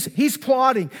 He's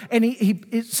plotting, and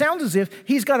it sounds as if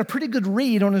he's got a pretty good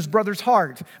read on his brother's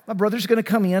heart. My brother's going to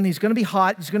come in. He's going to be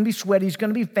hot. He's going to be sweaty. He's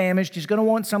going to be famished. He's going to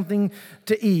want something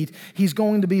to eat. He's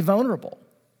going to be vulnerable.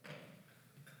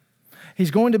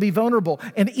 He's going to be vulnerable.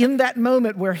 And in that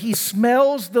moment where he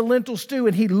smells the lentil stew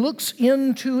and he looks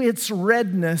into its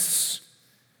redness,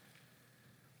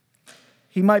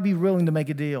 he might be willing to make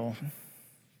a deal.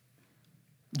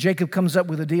 Jacob comes up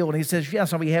with a deal and he says,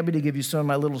 yes, I'll be happy to give you some of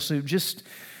my little soup. Just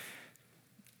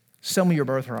sell me your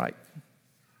birthright.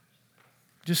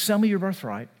 Just sell me your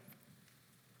birthright.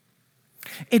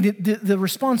 And the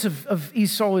response of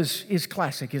Esau is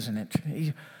classic, isn't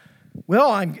it?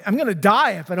 Well, I'm going to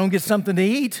die if I don't get something to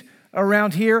eat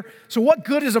around here. So what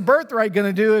good is a birthright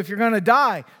going to do if you're going to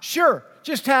die? Sure,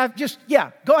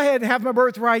 go ahead and have my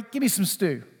birthright. Give me some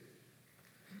stew.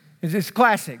 It's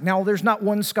classic. Now, there's not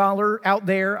one scholar out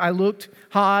there. I looked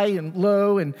high and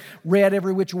low and read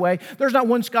every which way. There's not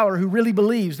one scholar who really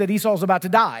believes that Esau's about to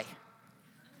die.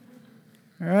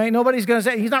 All right? Nobody's going to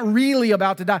say he's not really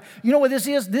about to die. You know what this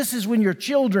is? This is when your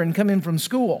children come in from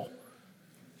school.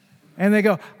 And they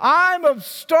go, I'm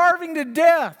starving to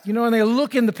death. You know, and they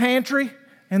look in the pantry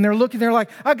and they're like,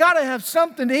 I got to have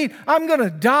something to eat. I'm going to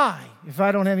die if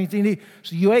I don't have anything to eat.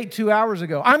 So you ate 2 hours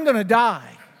ago. I'm going to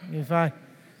die if I...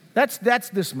 That's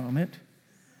this moment.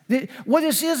 What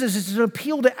this is it's an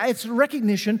appeal to, it's a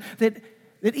recognition that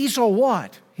Esau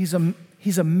what? He's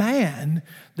a man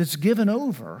that's given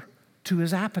over to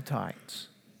his appetites.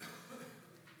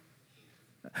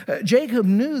 Jacob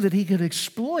knew that he could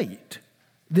exploit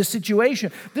this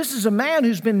situation. This is a man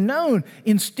who's been known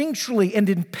instinctually and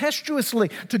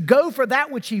impetuously to go for that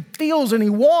which he feels and he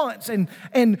wants and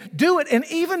do it and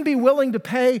even be willing to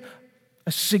pay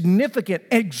a significant,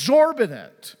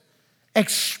 exorbitant,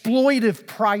 exploitive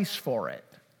price for it.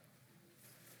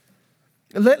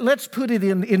 Let's put it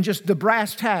in just the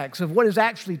brass tacks of what is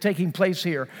actually taking place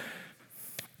here.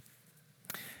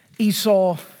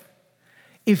 Esau,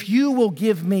 if you will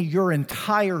give me your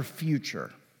entire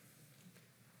future,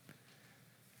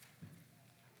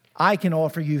 I can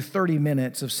offer you 30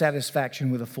 minutes of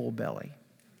satisfaction with a full belly.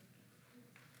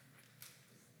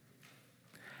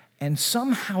 And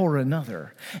somehow or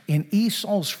another, in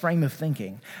Esau's frame of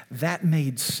thinking, that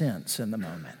made sense in the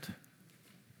moment.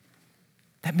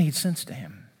 That made sense to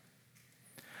him.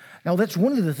 Now, that's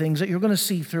one of the things that you're going to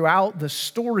see throughout the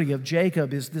story of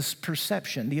Jacob is this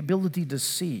perception, the ability to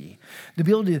see. The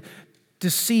ability to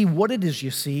see what it is you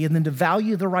see and then to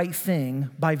value the right thing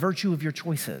by virtue of your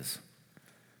choices.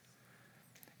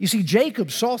 You see,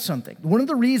 Jacob saw something. One of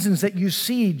the reasons that you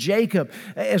see Jacob,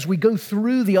 as we go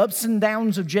through the ups and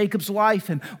downs of Jacob's life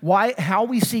and how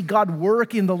we see God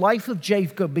work in the life of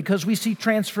Jacob, because we see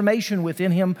transformation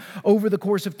within him over the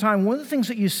course of time. One of the things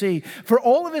that you see, for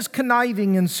all of his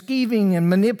conniving and scheming and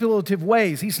manipulative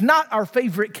ways, he's not our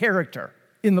favorite character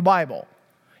in the Bible.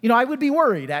 You know, I would be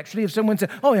worried, actually, if someone said,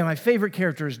 oh, yeah, my favorite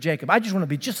character is Jacob. I just want to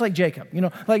be just like Jacob. You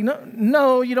know, like,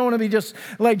 no, you don't want to be just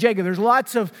like Jacob. There's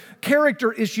lots of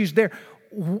character issues there.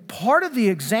 Part of the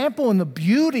example and the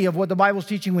beauty of what the Bible's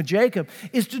teaching with Jacob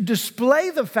is to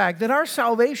display the fact that our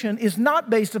salvation is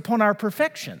not based upon our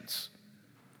perfections.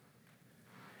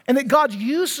 And that God's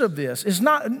use of us is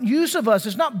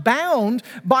not bound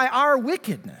by our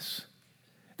wickedness.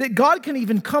 That God can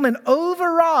even come and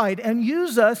override and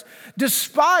use us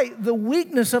despite the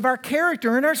weakness of our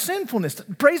character and our sinfulness.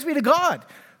 Praise be to God.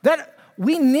 That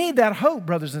we need that hope,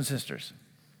 brothers and sisters.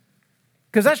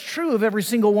 Because that's true of every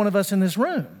single one of us in this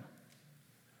room.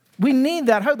 We need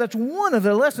that hope. That's one of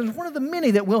the lessons, one of the many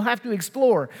that we'll have to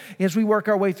explore as we work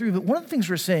our way through. But one of the things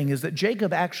we're seeing is that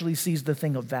Jacob actually sees the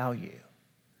thing of value.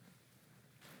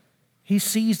 He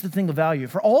sees the thing of value.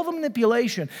 For all the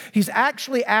manipulation, he's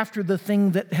actually after the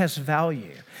thing that has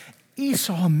value.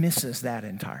 Esau misses that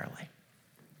entirely.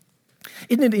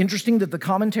 Isn't it interesting that the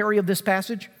commentary of this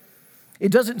passage, it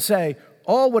doesn't say,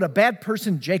 oh, what a bad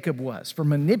person Jacob was for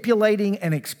manipulating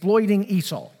and exploiting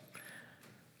Esau.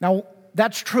 Now,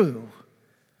 that's true.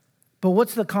 But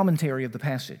what's the commentary of the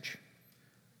passage?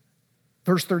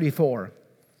 Verse 34,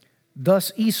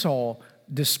 thus Esau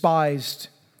despised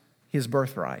his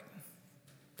birthright.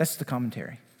 That's the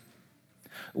commentary.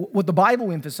 What the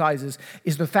Bible emphasizes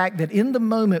is the fact that in the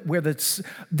moment where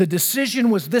the decision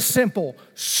was this simple,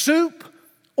 soup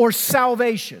or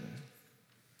salvation,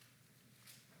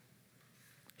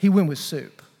 he went with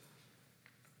soup.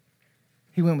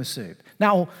 He went with soup.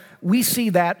 Now, we see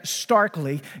that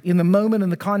starkly in the moment in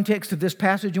the context of this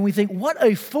passage, and we think, what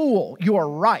a fool. You are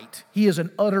right. He is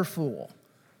an utter fool.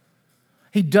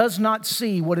 He does not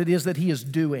see what it is that he is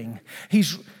doing.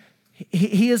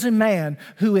 He is a man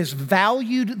who has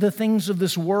valued the things of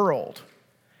this world,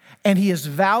 and he has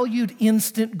valued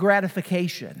instant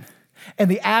gratification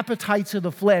and the appetites of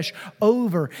the flesh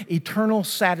over eternal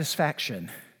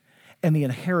satisfaction and the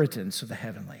inheritance of the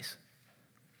heavenlies.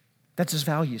 That's his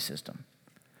value system.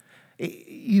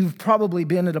 You've probably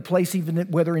been at a place, even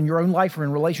whether in your own life or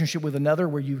in relationship with another,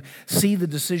 where you see the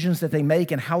decisions that they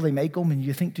make and how they make them, and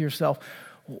you think to yourself,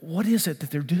 what is it that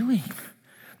they're doing?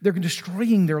 They're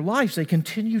destroying their lives. They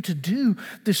continue to do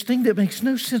this thing that makes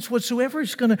no sense whatsoever.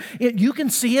 You can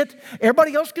see it.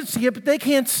 Everybody else can see it, but they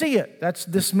can't see it. That's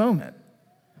this moment.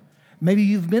 Maybe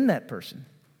you've been that person,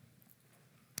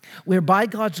 where by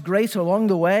God's grace along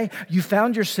the way, you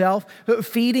found yourself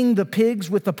feeding the pigs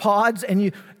with the pods, and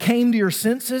you came to your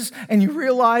senses and you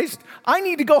realized, I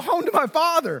need to go home to my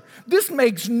Father. This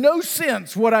makes no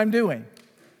sense what I'm doing.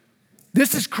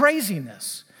 This is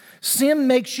craziness. Sin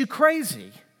makes you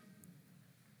crazy.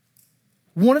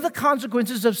 One of the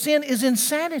consequences of sin is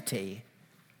insanity.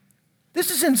 This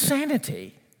is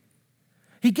insanity.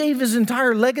 He gave his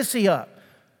entire legacy up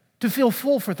to feel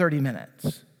full for 30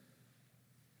 minutes.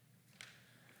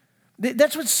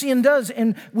 That's what sin does.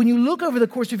 And when you look over the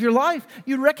course of your life,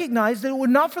 you recognize that it were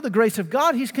not for the grace of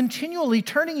God, he's continually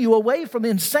turning you away from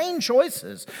insane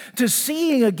choices to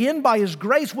seeing again by his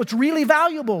grace what's really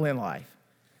valuable in life.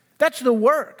 That's the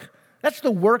work. That's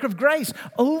the work of grace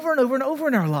over and over and over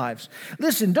in our lives.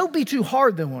 Listen, don't be too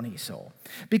hard though on Esau.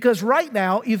 Because right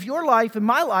now, if your life and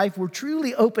my life were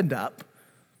truly opened up,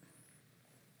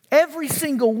 every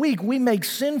single week we make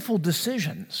sinful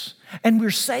decisions and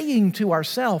we're saying to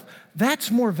ourselves,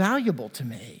 that's more valuable to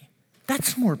me.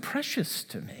 That's more precious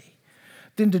to me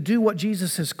than to do what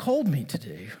Jesus has called me to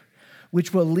do,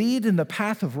 which will lead in the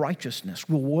path of righteousness,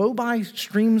 will woe by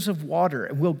streams of water,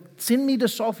 and will send me to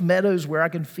soft meadows where I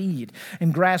can feed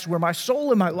and grass, where my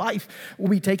soul and my life will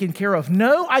be taken care of.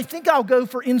 No, I think I'll go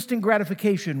for instant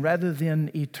gratification rather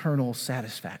than eternal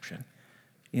satisfaction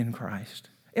in Christ.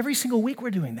 Every single week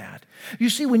we're doing that. You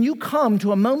see, when you come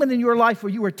to a moment in your life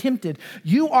where you are tempted,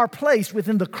 you are placed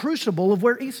within the crucible of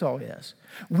where Esau is.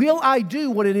 Will I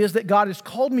do what it is that God has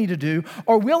called me to do,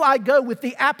 or will I go with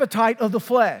the appetite of the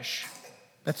flesh?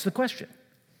 That's the question.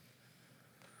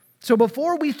 So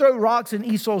before we throw rocks in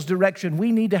Esau's direction,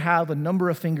 we need to have a number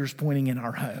of fingers pointing in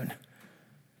our own.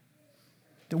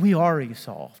 That we are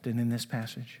Esau often in this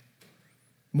passage.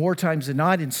 More times than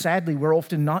not, and sadly, we're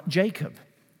often not Jacob.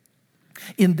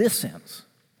 In this sense,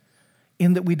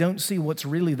 in that we don't see what's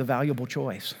really the valuable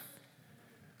choice.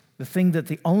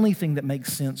 The only thing that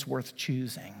makes sense worth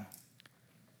choosing.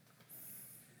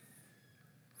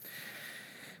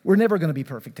 We're never going to be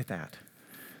perfect at that.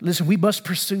 Listen, we must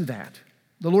pursue that.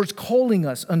 The Lord's calling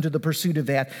us under the pursuit of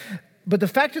that. But the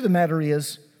fact of the matter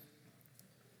is,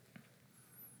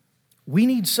 we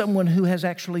need someone who has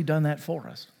actually done that for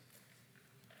us.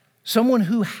 Someone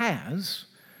who has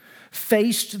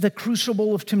faced the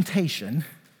crucible of temptation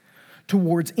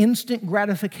towards instant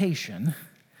gratification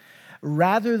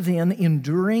rather than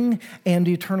enduring and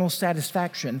eternal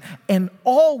satisfaction, and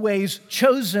always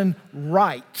chosen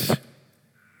right.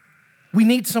 We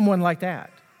need someone like that.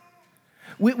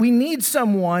 We need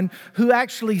someone who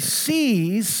actually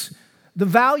sees the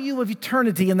value of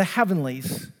eternity in the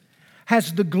heavenlies,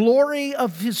 has the glory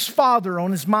of his Father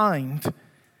on his mind,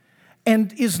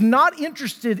 and is not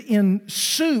interested in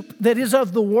soup that is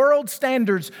of the world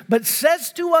standards, but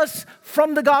says to us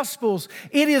from the Gospels,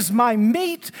 it is my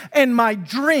meat and my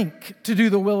drink to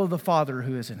do the will of the Father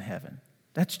who is in heaven.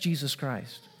 That's Jesus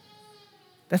Christ.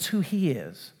 That's who he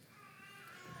is.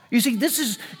 You see,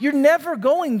 you're never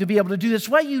going to be able to do this.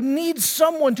 Why you need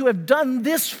someone to have done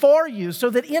this for you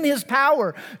so that in his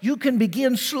power you can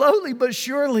begin slowly but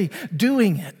surely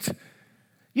doing it.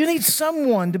 You need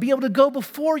someone to be able to go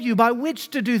before you by which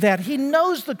to do that. He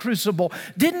knows the crucible.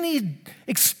 Didn't he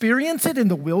experience it in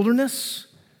the wilderness?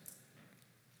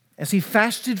 As he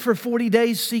fasted for 40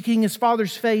 days seeking his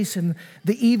Father's face, and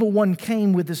the evil one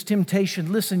came with his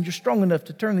temptation. Listen, you're strong enough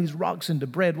to turn these rocks into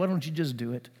bread. Why don't you just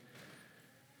do it?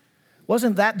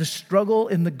 Wasn't that the struggle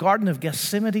in the Garden of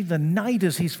Gethsemane, the night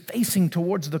as he's facing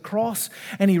towards the cross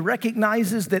and he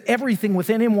recognizes that everything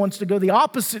within him wants to go the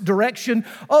opposite direction?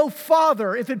 Oh,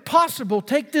 Father, if it's possible,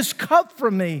 take this cup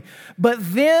from me. But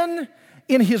then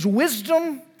in his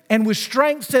wisdom and with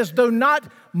strength says, though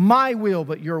not my will,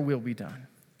 but your will be done.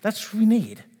 That's what we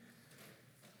need.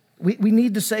 We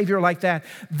need the Savior like that.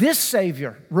 This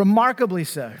Savior, remarkably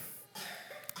so,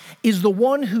 is the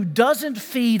one who doesn't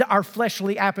feed our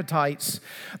fleshly appetites,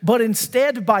 but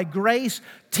instead, by grace,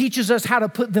 teaches us how to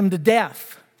put them to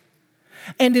death.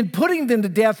 And in putting them to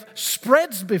death,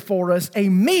 spreads before us a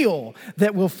meal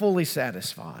that will fully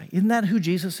satisfy. Isn't that who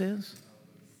Jesus is?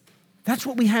 That's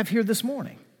what we have here this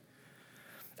morning.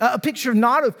 A picture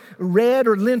not of red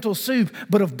or lentil soup,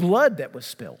 but of blood that was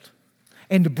spilled,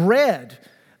 and bread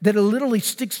that literally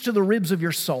sticks to the ribs of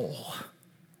your soul.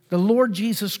 The Lord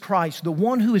Jesus Christ, the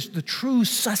one who is the true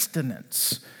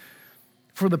sustenance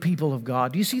for the people of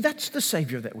God. You see, that's the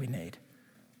Savior that we need.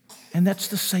 And that's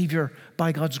the Savior,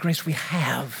 by God's grace, we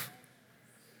have.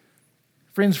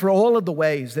 Friends, for all of the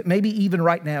ways that maybe even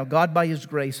right now, God, by His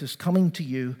grace, is coming to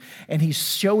you and He's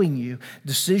showing you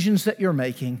decisions that you're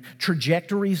making,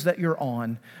 trajectories that you're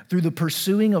on, through the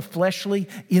pursuing of fleshly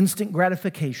instant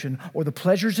gratification or the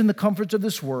pleasures and the comforts of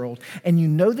this world, and you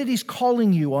know that He's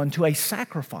calling you on to a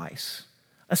sacrifice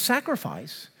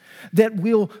that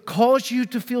will cause you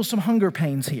to feel some hunger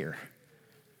pains here,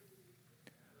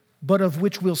 but of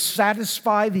which will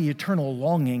satisfy the eternal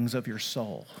longings of your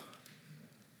soul,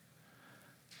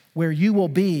 where you will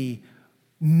be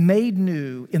made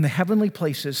new in the heavenly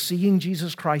places, seeing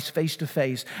Jesus Christ face to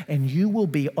face, and you will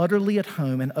be utterly at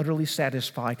home and utterly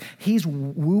satisfied. He's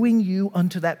wooing you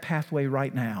unto that pathway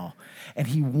right now, and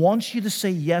He wants you to say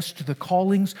yes to the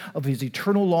callings of His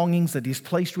eternal longings that He's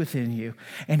placed within you,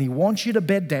 and He wants you to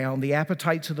bed down the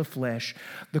appetites of the flesh.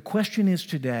 The question is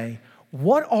today,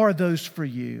 what are those for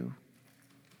you?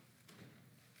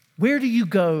 Where do you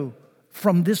go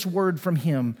from this word from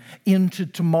Him into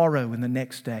tomorrow and the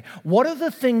next day? What are the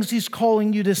things He's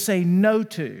calling you to say no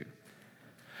to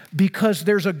because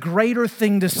there's a greater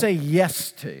thing to say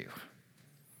yes to?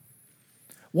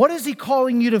 What is He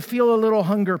calling you to feel a little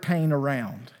hunger pain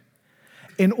around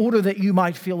in order that you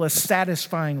might feel a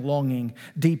satisfying longing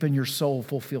deep in your soul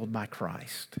fulfilled by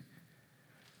Christ?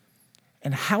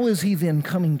 And how is He then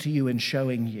coming to you and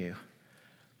showing you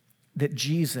that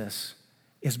Jesus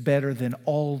is better than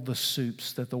all the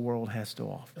soups that the world has to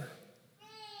offer?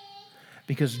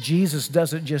 Because Jesus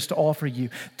doesn't just offer you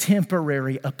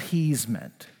temporary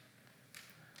appeasement.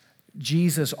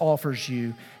 Jesus offers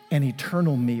you an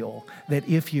eternal meal that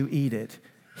if you eat it,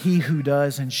 he who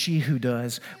does and she who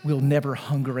does will never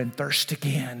hunger and thirst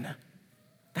again.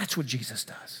 That's what Jesus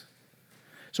does.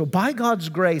 So by God's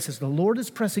grace, as the Lord is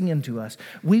pressing into us,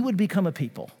 we would become a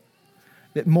people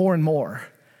that more and more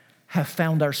have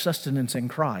found our sustenance in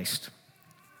Christ.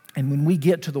 And when we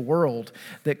get to the world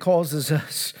that causes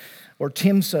us, or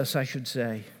tempts us, I should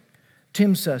say,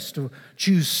 tempts us to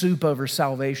choose soup over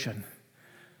salvation,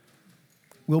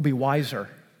 we'll be wiser,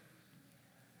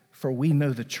 for we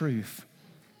know the truth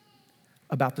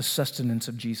about the sustenance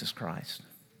of Jesus Christ.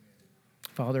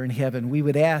 Father in heaven, we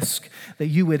would ask that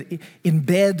you would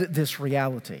embed this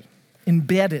reality,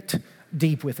 embed it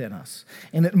deep within us,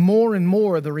 and that more and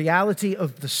more the reality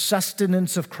of the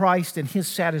sustenance of Christ and His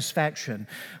satisfaction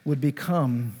would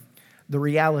become the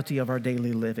reality of our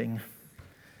daily living.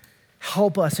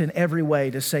 Help us in every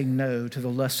way to say no to the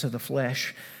lusts of the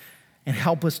flesh, and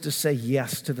help us to say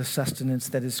yes to the sustenance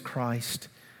that is Christ,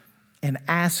 and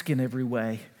ask in every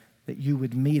way that you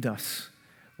would meet us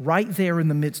right there in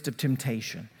the midst of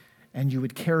temptation, and you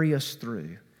would carry us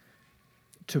through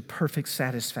to perfect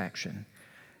satisfaction,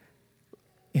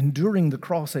 enduring the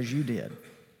cross as you did,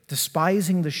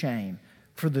 despising the shame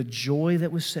for the joy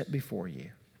that was set before you.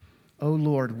 Oh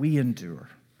Lord, we endure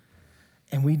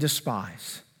and we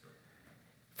despise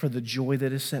for the joy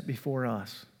that is set before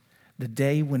us. The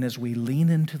day when, as we lean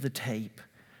into the tape,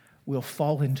 we'll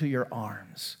fall into your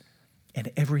arms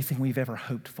and everything we've ever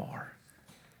hoped for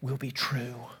will be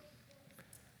true.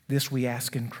 This we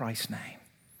ask in Christ's name.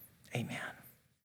 Amen.